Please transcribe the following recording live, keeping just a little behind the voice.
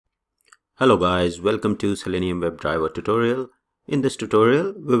Hello guys, welcome to Selenium Webdriver tutorial. In this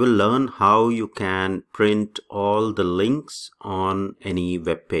tutorial, we will learn how you can print all the links on any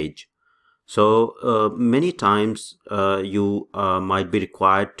web page. So many times you might be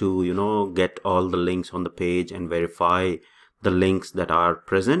required to get all the links on the page and verify the links that are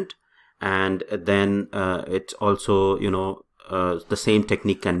present, and then it's also the same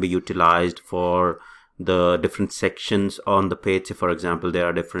technique can be utilized for the different sections on the page. Say, for example, there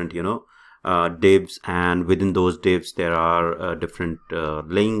are different divs, and within those divs there are different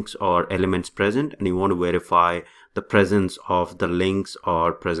links or elements present, and you want to verify the presence of the links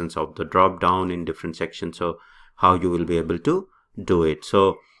or presence of the drop down in different sections. So how you will be able to do it.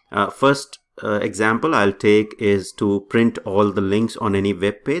 So first example I'll take is to print all the links on any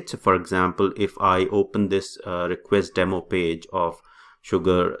web page. So for example, if I open this request demo page of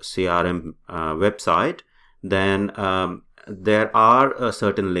Sugar CRM website, then there are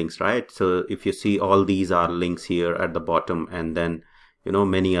certain links, right? So if you see, all these are links here at the bottom, and then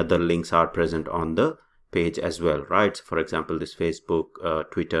many other links are present on the page as well, right? So for example, this Facebook,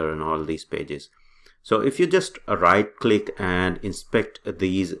 Twitter, and all these pages. So if you just right click and inspect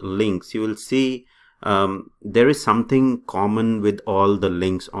these links, you will see there is something common with all the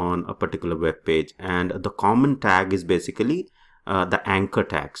links on a particular web page, and the common tag is basically the anchor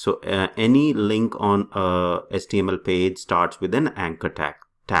tag. So any link on a HTML page starts with an anchor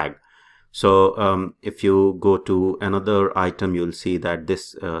tag. So if you go to another item, you'll see that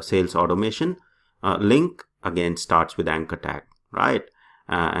this sales automation link again starts with anchor tag, right?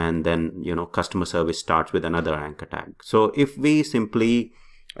 And then customer service starts with another anchor tag. So if we simply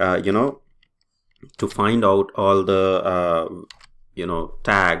to find out all the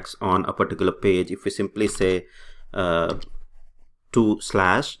tags on a particular page, if we simply say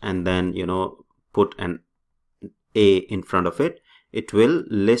 /, and then put an A in front of it, it will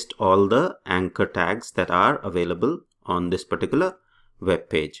list all the anchor tags that are available on this particular web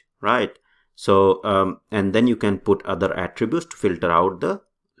page, right? So and then you can put other attributes to filter out the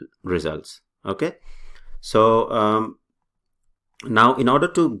results. Okay, so now in order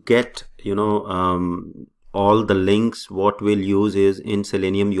to get all the links, what we'll use is, in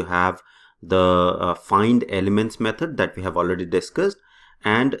Selenium you have the find elements method that we have already discussed,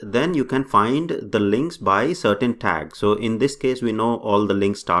 and then you can find the links by certain tags. So in this case, we know all the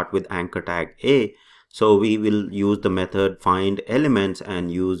links start with anchor tag A, so we will use the method find elements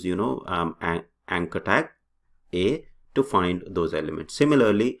and use anchor tag A to find those elements.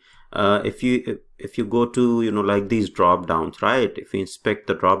 Similarly, if you go to like these drop downs, right? If you inspect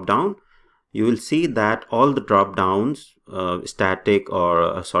the drop down, you will see that all the drop downs, static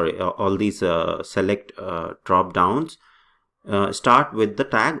or all these select drop downs start with the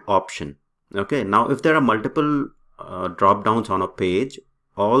tag option. Okay, now if there are multiple drop downs on a page,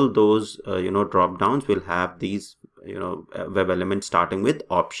 all those drop downs will have these web elements starting with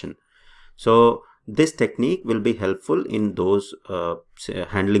option. So this technique will be helpful in those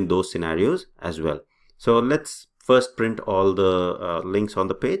handling those scenarios as well. So let's first print all the links on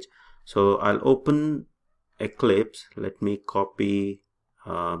the page. So I'll open Eclipse. Let me copy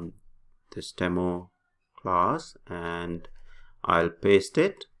this demo class and I'll paste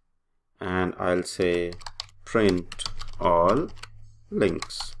it, and I'll say print all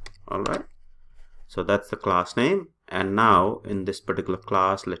links. All right, so that's the class name. And now in this particular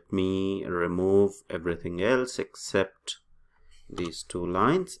class, let me remove everything else except these two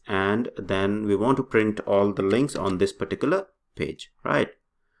lines, and then we want to print all the links on this particular page, right?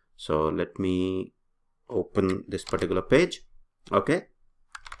 So let me open this particular page. Okay,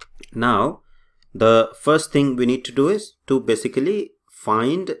 now the first thing we need to do is to basically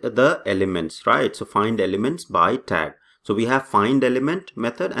find the elements, right? So find elements by tag. So we have find element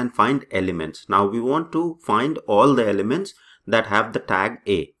method and find elements. Now we want to find all the elements that have the tag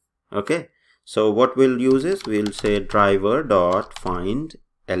A. Okay, so what we'll use is, we'll say driver dot find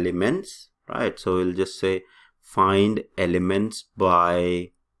elements, right? So we'll just say find elements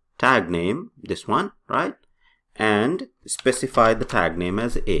by tag name, this one, right? And specify the tag name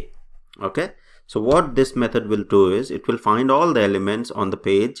as A. Okay, so what this method will do is, it will find all the elements on the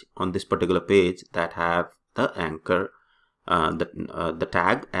page, on this particular page, that have the anchor the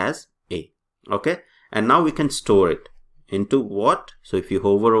tag as A. Okay, and now we can store it into what? So if you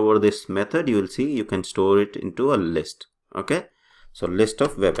hover over this method, you will see you can store it into a list. Okay, so list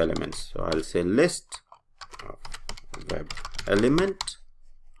of web elements. So I'll say list of web element.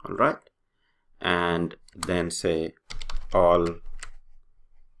 All right, and then say all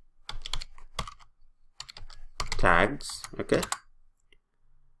tags. Okay,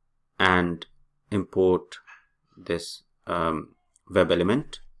 and import this web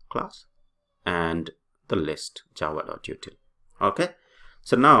element class. and the list java.util. Okay,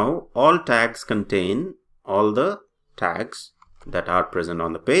 so now all tags contain all the tags that are present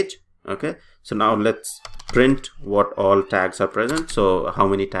on the page. Okay, so now let's print what all tags are present. So how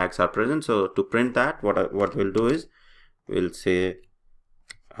many tags are present? So to print that, what we'll do is we'll say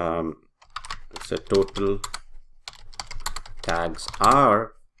so total tags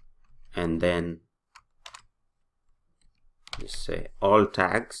are, and then just say all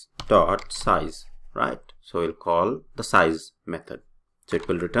tags dot size, right? So we'll call the size method. So it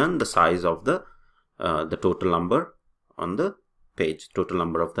will return the size of the total number on the page, total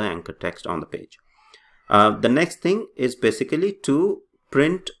number of the anchor text on the page. The next thing is basically to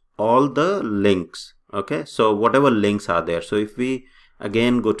print all the links. Okay, so whatever links are there. So if we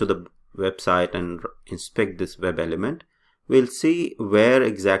again go to the website and inspect this web element, we'll see where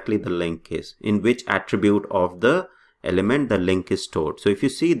exactly the link is, in which attribute of the element the link is stored. So if you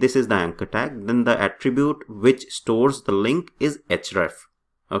see this is the anchor tag, then the attribute which stores the link is href.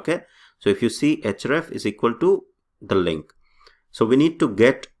 Okay, so if you see href is equal to the link. So we need to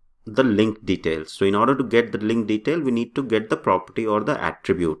get the link details. So in order to get the link detail, we need to get the property or the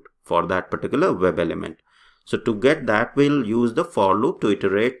attribute for that particular web element. So to get that, we'll use the for loop to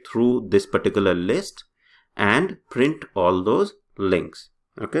iterate through this particular list and print all those links.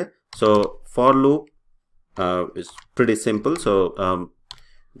 Okay, so for loop is pretty simple. So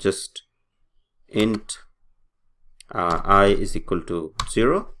just int I is equal to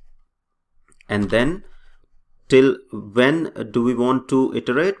 0, and then till when do we want to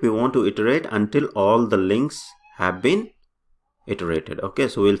iterate? We want to iterate until all the links have been iterated. Okay,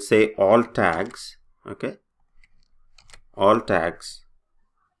 so we'll say all tags. Okay, all tags,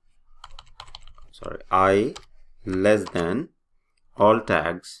 sorry, I less than all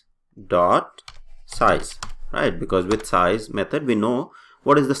tags dot size, right? Because with size method we know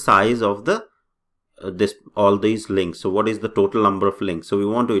what is the size of the all these links. So what is the total number of links? So we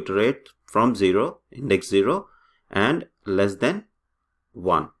want to iterate from 0, index 0, and less than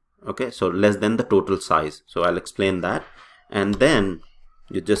 1. Okay, so less than the total size. So I'll explain that, and then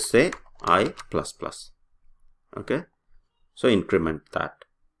you just say I plus plus. Okay, so increment that,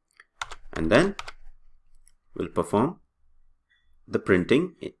 and then we'll perform the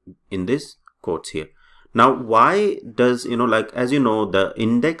printing in this quotes here. Now why does, like, as you know, the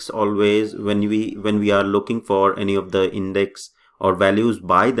index always, when we are looking for any of the index or values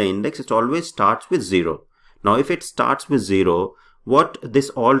by the index, it always starts with 0. Now if it starts with 0, what this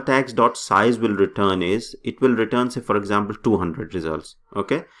all tags dot size will return is, it will return, say for example 200 results.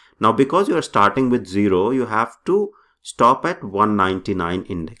 Okay, now because you are starting with 0, you have to stop at 199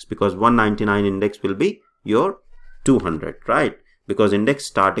 index, because 199 index will be your 200, right? Because index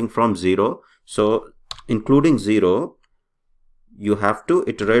starting from 0, so including 0, you have to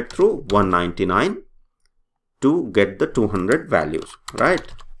iterate through 199 to get the 200 values,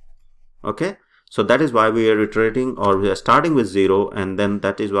 right? Okay, so that is why we are iterating, or we are starting with 0, and then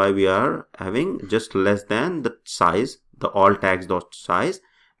that is why we are having just less than the size, the all tags dot size,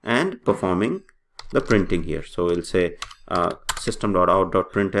 and performing the printing here. So we'll say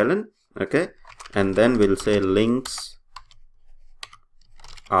system.out.println. Okay, and then we'll say links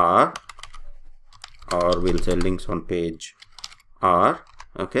are, or we'll say links on page are.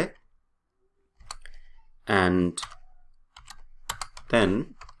 Okay, and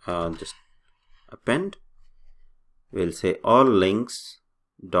then just append, we'll say all links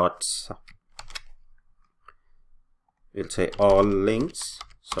dot, we'll say all links,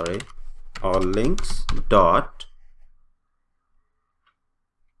 sorry, all links dot,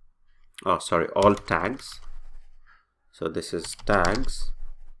 oh sorry, all tags. So this is tags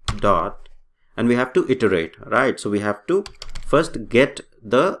dot, and we have to iterate, right? So we have to first get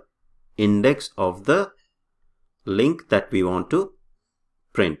the index of the link that we want to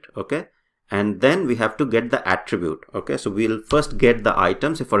print. Okay, and then we have to get the attribute. Okay, so we'll first get the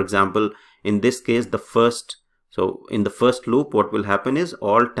items. So for example, in this case, the first, so in the first loop, what will happen is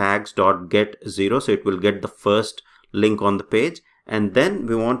all tags dot get 0, so it will get the first link on the page, and then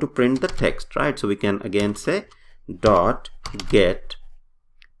we want to print the text, right? So we can again say dot get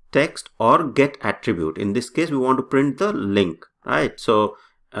text or get attribute. In this case, we want to print the link, right? So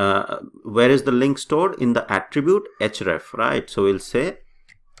where is the link stored? In the attribute href, right? So we'll say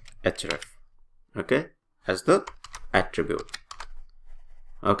href, okay, as the attribute.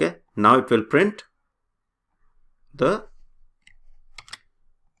 Okay, now it will print the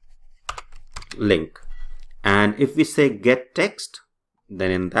link. And if we say get text, then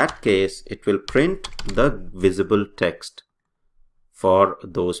in that case it will print the visible text for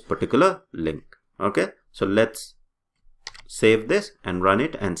those particular link. Okay, so let's save this and run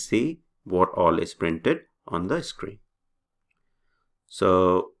it and see what all is printed on the screen.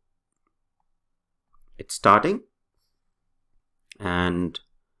 So it's starting, and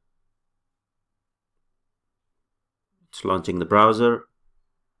it's launching the browser,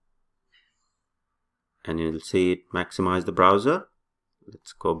 and you'll see it maximize the browser.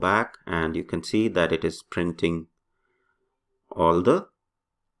 Let's go back, and you can see that it is printing all the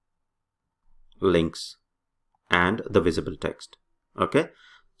links and the visible text. Okay,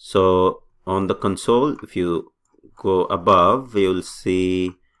 so on the console, if you go above, you'll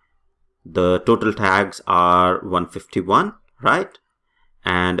see the total tags are 151, right?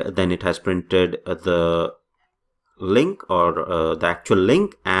 And then it has printed the link, or the actual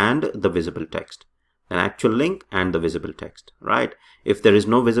link and the visible text. An actual link and the visible text, right? If there is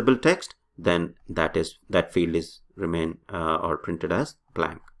no visible text, then that field is remain or printed as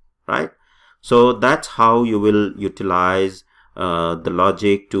blank, right? So that's how you will utilize the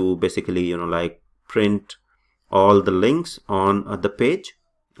logic to basically, like print all the links on the page,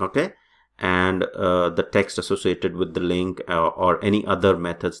 okay, and the text associated with the link, or any other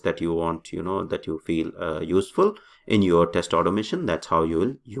methods that you want, that you feel useful in your test automation. That's how you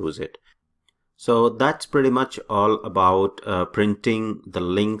will use it. So that's pretty much all about printing the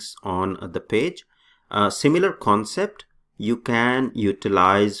links on the page. Similar concept you can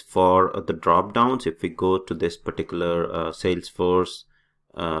utilize for the drop downs. If we go to this particular Salesforce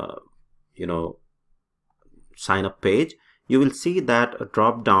sign up page, you will see that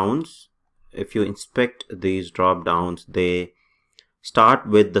drop downs, if you inspect these drop downs, they start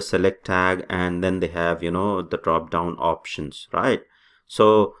with the select tag, and then they have the drop down options, right?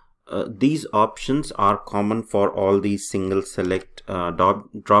 So these options are common for all these single select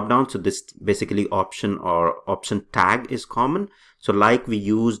drop downs. So this basically option or option tag is common. So like we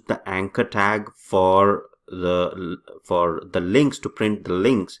used the anchor tag for the links to print the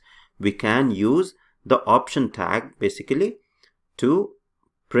links, we can use the option tag basically to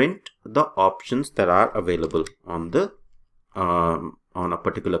print the options that are available on the on a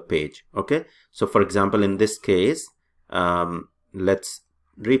particular page. Okay, so for example, in this case, let's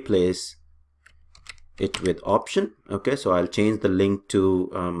replace it with option. Okay, so I'll change the link to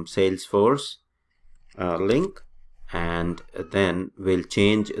Salesforce link, and then we'll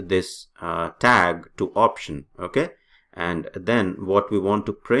change this tag to option. Okay, and then what we want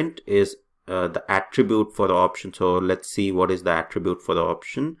to print is the attribute for the option. So let's see what is the attribute for the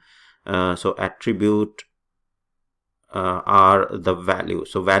option. So attribute are the value.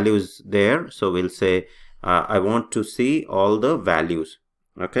 So value is there, so we'll say I want to see all the values,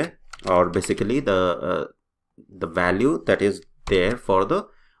 okay, or basically the value that is there for the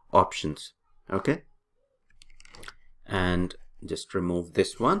options. Okay, and just remove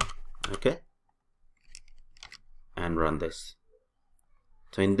this one, okay, and run this.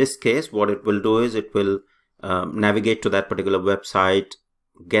 So in this case, what it will do is it will navigate to that particular website,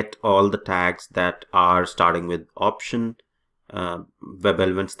 get all the tags that are starting with option, web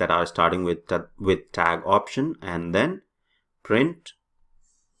elements that are starting with tag option, and then print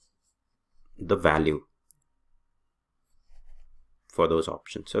the value for those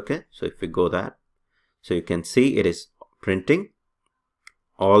options. Okay, so if we go that, so you can see it is printing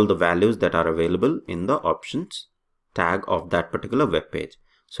all the values that are available in the options tag of that particular web page.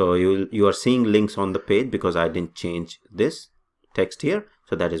 So you are seeing links on the page because I didn't change this text here,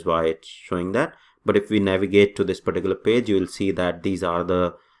 so that is why it's showing that. But if we navigate to this particular page, you will see that these are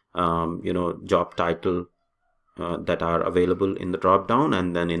the job title that are available in the drop down,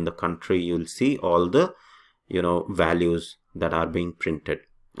 and then in the country you will see all the values that are being printed.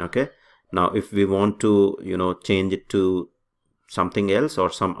 Okay, now if we want to change it to something else or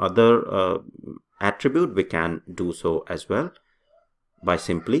some other attribute, we can do so as well by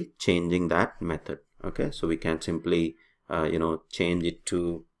simply changing that method. Okay, so we can simply change it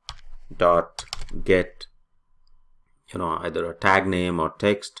to dot get either a tag name or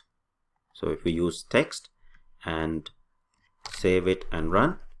text. So if we use text and save it and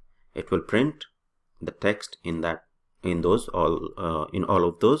run, it will print the text in all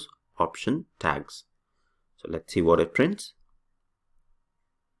of those option tags. So let's see what it prints.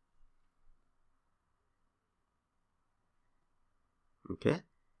 Okay,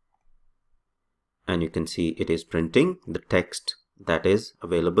 and you can see it is printing the text that is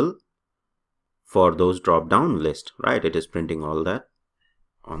available for those drop down list, right? It is printing all that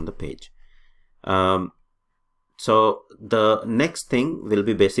on the page. So the next thing will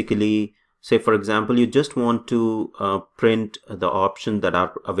be basically, say for example, you just want to print the options that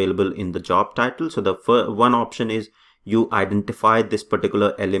are available in the job title. So the one option is you identify this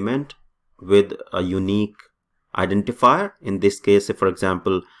particular element with a unique identifier. In this case, say for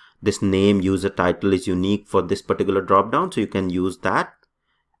example, this name user title is unique for this particular drop down, so you can use that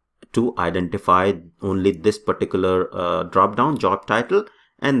to identify only this particular drop down job title,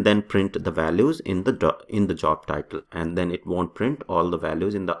 and then print the values in the job title, and then it won't print all the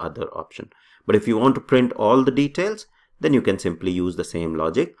values in the other option. But if you want to print all the details, then you can simply use the same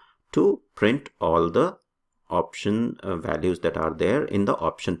logic to print all the option values that are there in the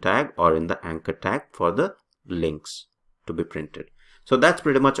option tag or in the anchor tag for the links to be printed. So that's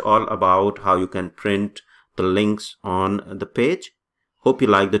pretty much all about how you can print the links on the page. Hope you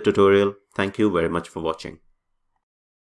liked the tutorial. Thank you very much for watching.